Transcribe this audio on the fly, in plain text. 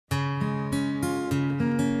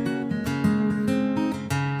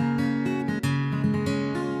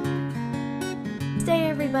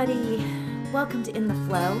everybody. Welcome to In the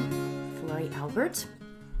Flow. Lori Albert.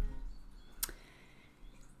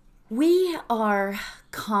 We are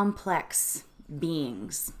complex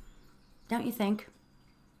beings, don't you think?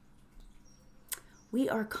 We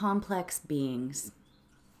are complex beings.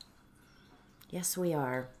 Yes, we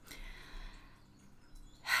are.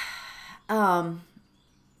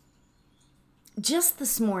 Just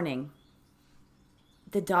this morning,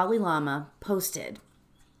 the Dalai Lama posted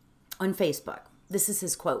on Facebook. This is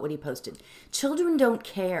his quote, what he posted. Children don't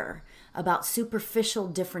care about superficial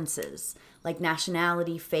differences like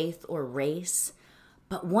nationality, faith, or race.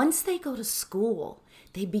 But once they go to school,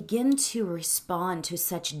 they begin to respond to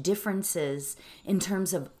such differences in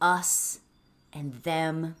terms of us and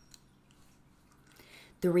them.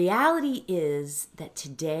 The reality is that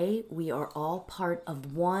today we are all part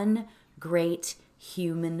of one great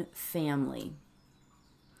human family.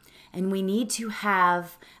 And we need to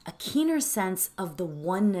have a keener sense of the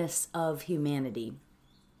oneness of humanity.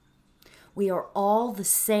 We are all the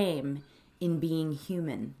same in being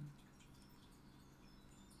human.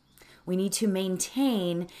 We need to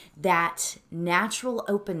maintain that natural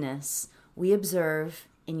openness we observe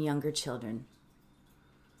in younger children.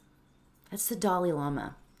 That's the Dalai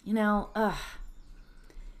Lama.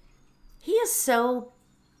 He is so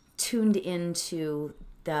tuned into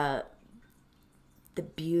the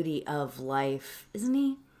beauty of life, isn't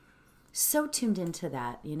he? So tuned into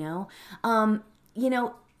that, I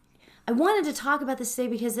wanted to talk about this today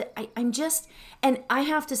because and I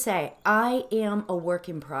have to say, I am a work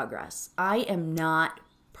in progress. I am not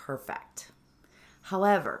perfect.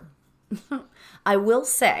 However, I will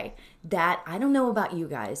say that I don't know about you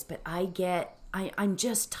guys, but I'm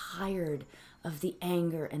just tired of the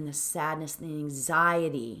anger and the sadness and the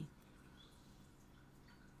anxiety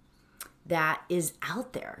that is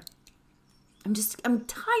out there. I'm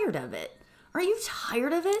tired of it. Are you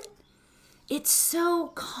tired of it? It's so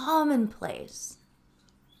commonplace.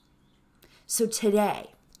 So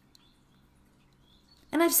today,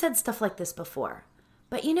 and I've said stuff like this before,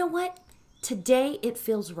 but you know what? Today it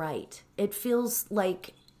feels right. It feels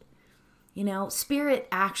like, Spirit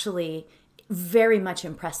actually very much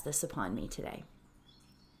impressed this upon me today.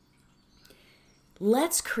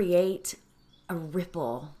 Let's create a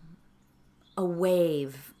ripple, a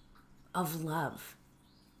wave of love.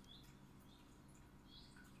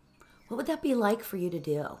 What would that be like for you to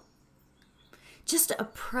do? Just to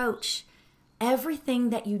approach everything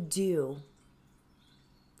that you do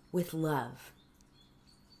with love.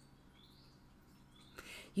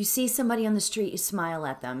 You see somebody on the street, you smile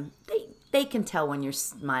at them. They can tell when you're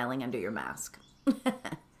smiling under your mask. Or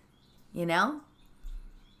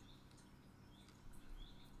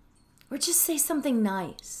just say something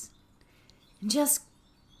nice. And just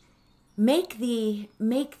make the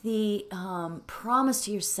promise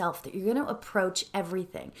to yourself that you're going to approach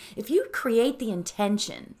everything. If you create the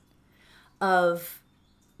intention of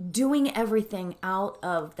doing everything out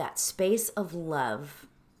of that space of love,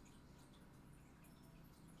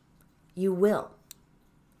 you will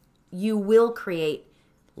create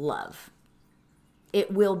love.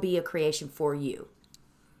 It will be a creation for you.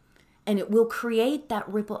 And it will create that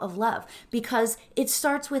ripple of love because it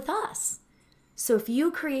starts with us. So if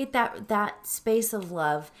you create that space of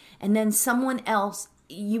love and then someone else,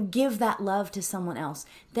 you give that love to someone else,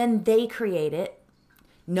 then they create it,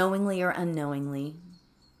 knowingly or unknowingly.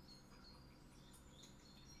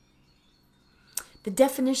 The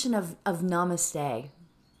definition of namaste.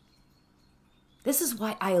 This is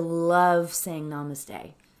why I love saying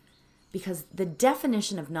namaste. Because the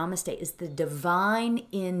definition of namaste is the divine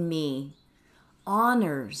in me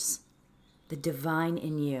honors the divine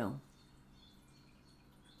in you.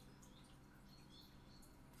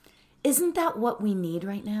 Isn't that what we need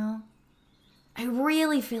right now? I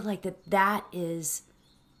really feel like that is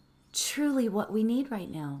truly what we need right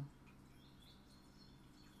now.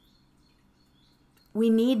 We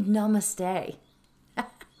need namaste.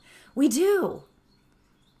 We do.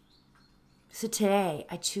 So today,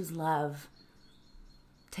 I choose love.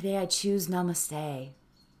 Today, I choose namaste.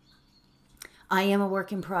 I am a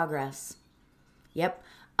work in progress. Yep.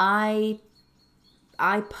 I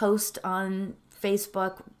post on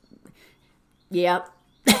Facebook. Yep.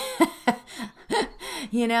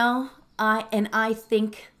 I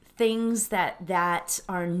think things that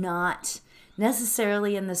are not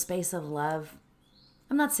necessarily in the space of love.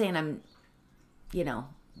 I'm not saying I'm,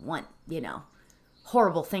 want,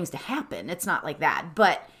 horrible things to happen. It's not like that.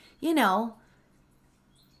 But,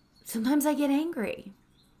 sometimes I get angry.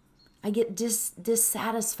 I get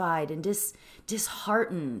dissatisfied and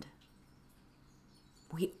disheartened.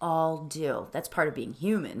 We all do. That's part of being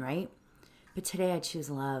human, right? But today I choose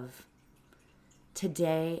love.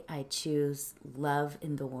 Today I choose love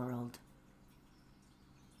in the world.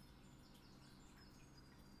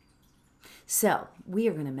 So we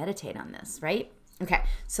are going to meditate on this, right? Okay,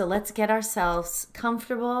 so let's get ourselves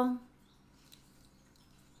comfortable.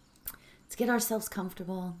 Let's get ourselves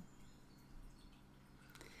comfortable.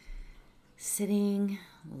 Sitting,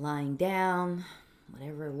 lying down,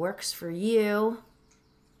 whatever works for you.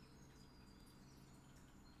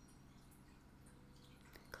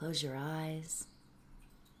 Close your eyes.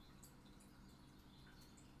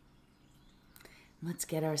 Let's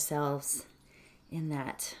get ourselves in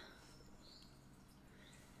that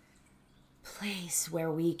place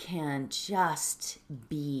where we can just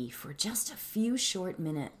be for just a few short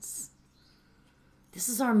minutes. This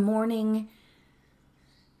is our morning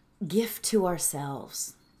gift to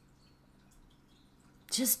ourselves.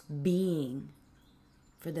 Just being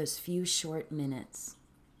for those few short minutes.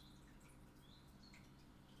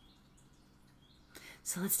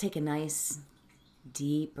 So let's take a nice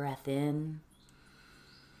deep breath in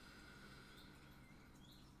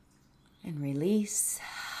and release.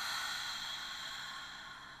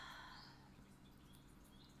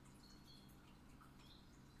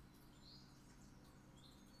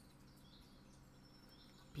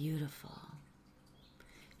 Beautiful.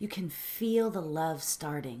 You can feel the love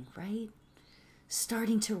starting, right?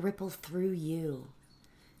 Starting to ripple through you,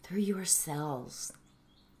 through your cells.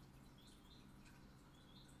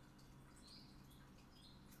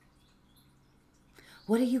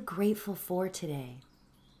 What are you grateful for today?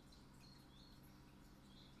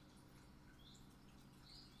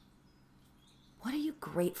 What are you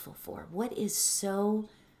grateful for? What is something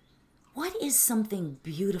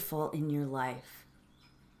beautiful in your life?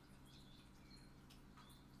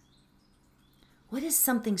 What is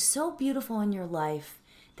something so beautiful in your life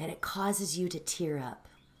that it causes you to tear up?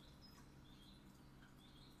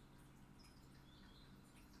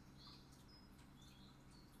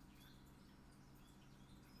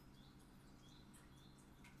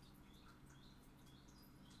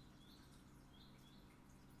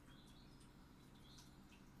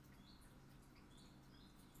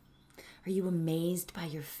 Are you amazed by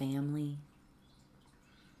your family?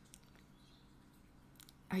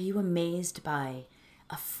 Are you amazed by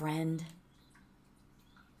a friend?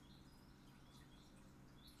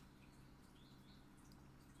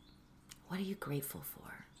 What are you grateful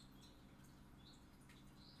for?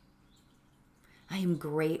 I am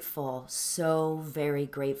grateful, so very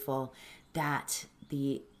grateful that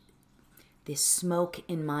the smoke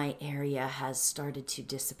in my area has started to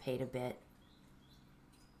dissipate a bit.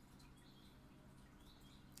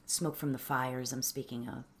 Smoke from the fires I'm speaking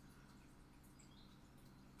of.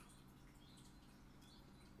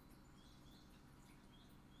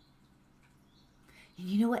 And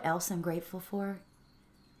you know what else I'm grateful for?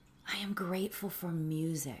 I am grateful for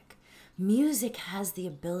music. Music has the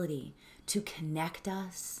ability to connect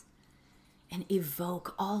us and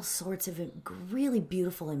evoke all sorts of really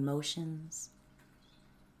beautiful emotions.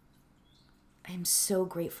 I am so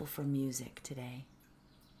grateful for music today.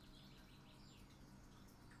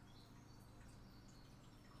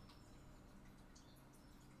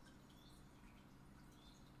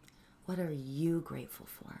 What are you grateful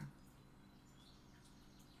for?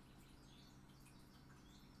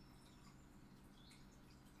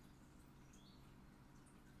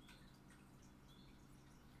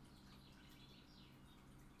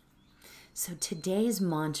 So today's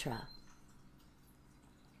mantra,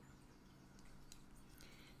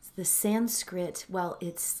 it's the Sanskrit, well,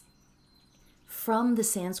 it's from the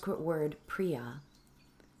Sanskrit word priya,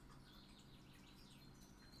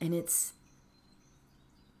 and it's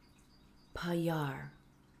Pyar.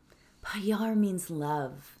 Pyar means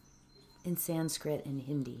love in Sanskrit and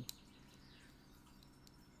Hindi.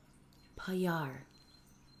 Pyar,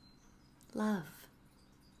 love.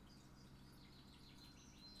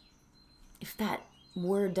 If that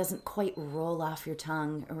word doesn't quite roll off your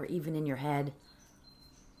tongue or even in your head,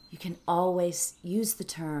 you can always use the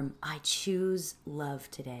term, I choose love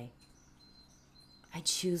today. I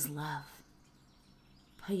choose love.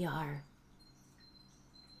 Pyar.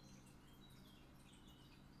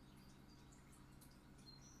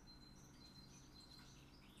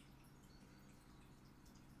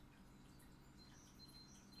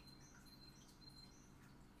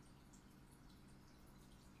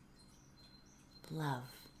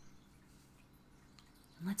 Love.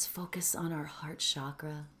 And let's focus on our heart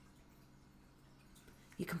chakra.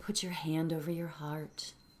 You can put your hand over your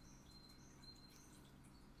heart.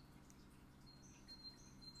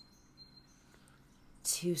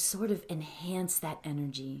 To sort of enhance that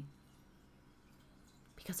energy.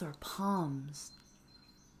 because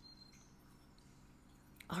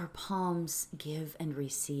our palms give and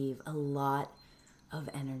receive a lot of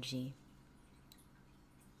energy.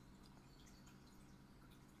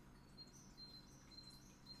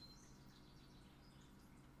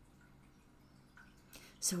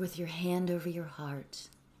 So with your hand over your heart,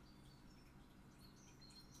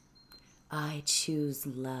 I choose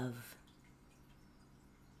love.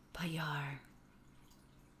 Payar.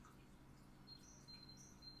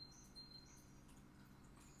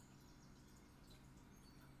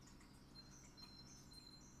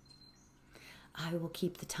 I will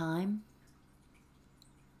keep the time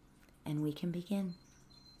and we can begin.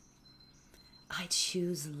 I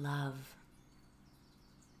choose love.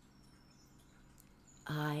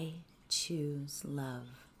 I choose love.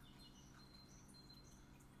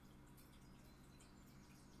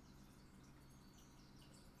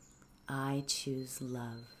 I choose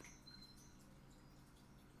love.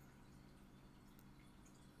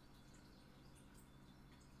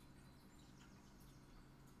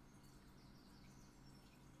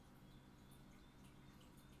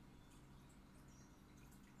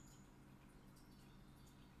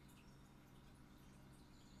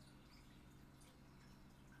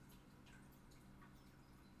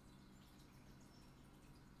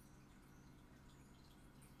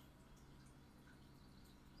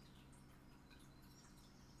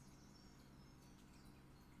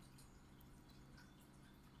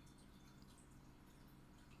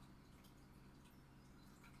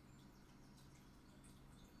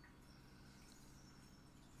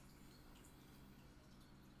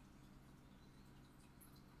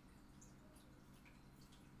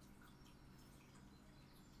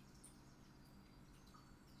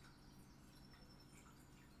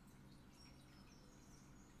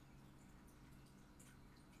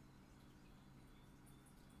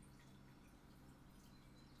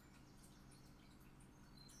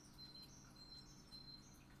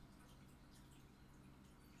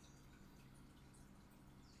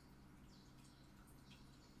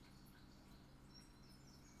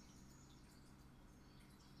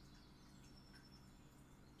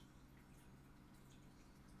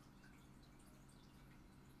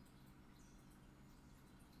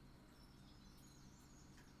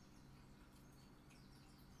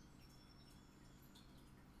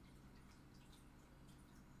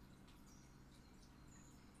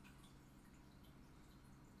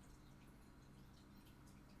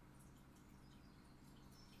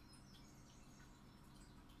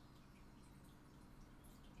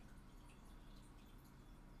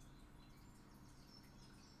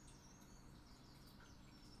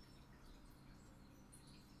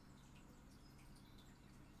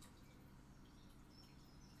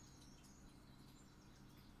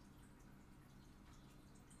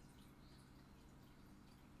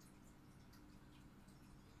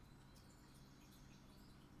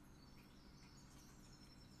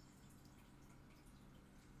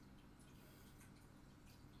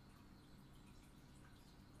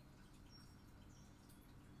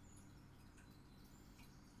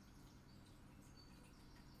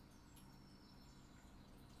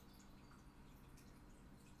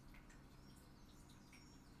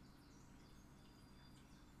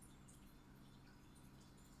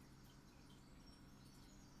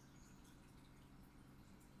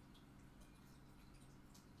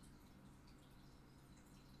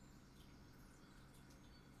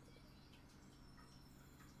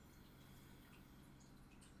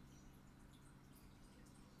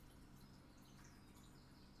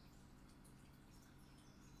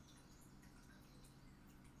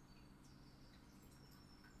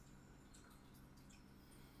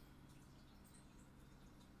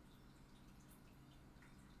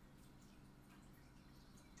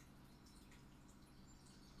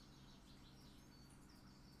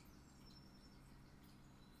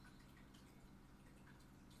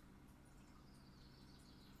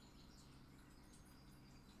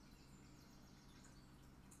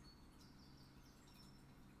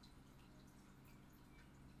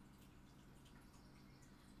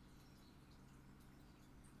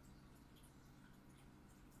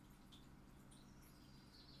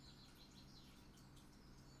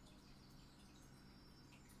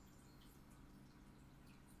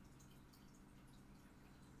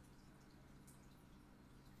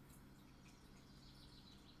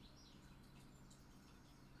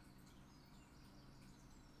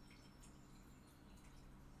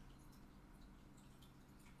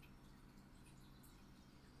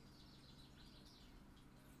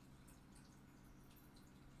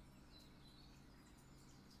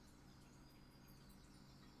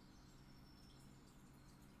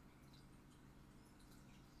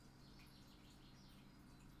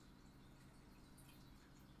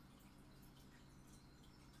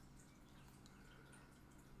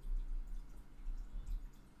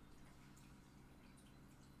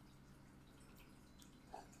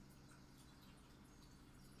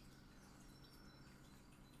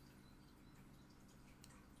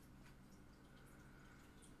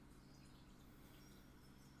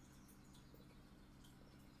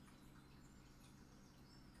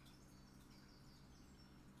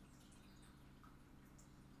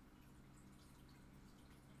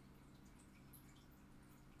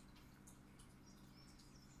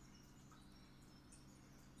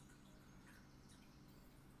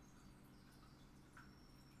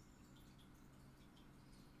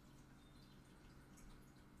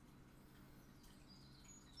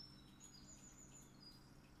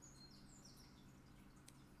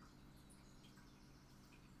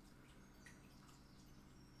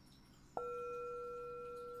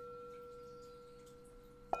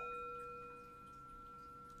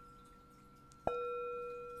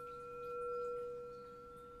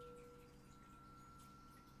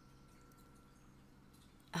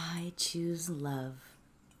 I choose love.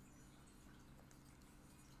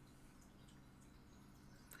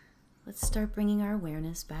 Let's start bringing our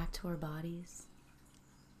awareness back to our bodies.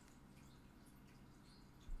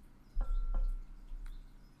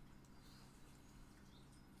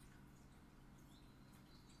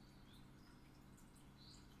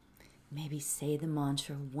 Maybe say the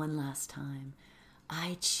mantra one last time.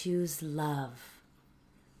 I choose love.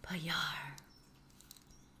 Payar.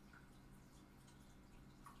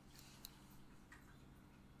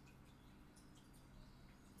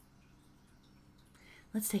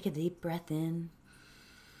 Let's take a deep breath in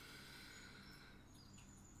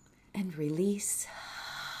and release.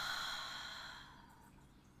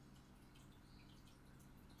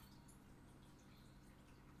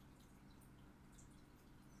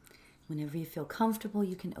 Whenever you feel comfortable,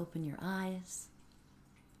 you can open your eyes.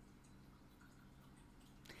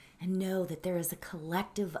 And know that there is a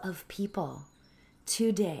collective of people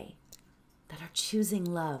today that are choosing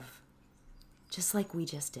love, just like we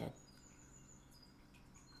just did.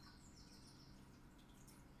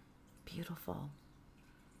 Beautiful.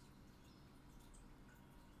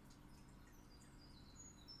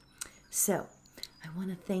 So, I want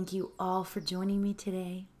to thank you all for joining me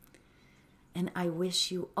today. And I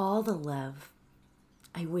wish you all the love.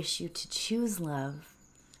 I wish you to choose love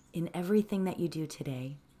in everything that you do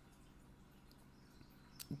today.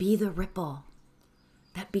 Be the ripple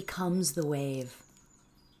that becomes the wave.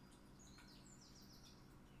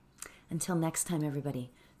 Until next time,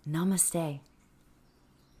 everybody, namaste.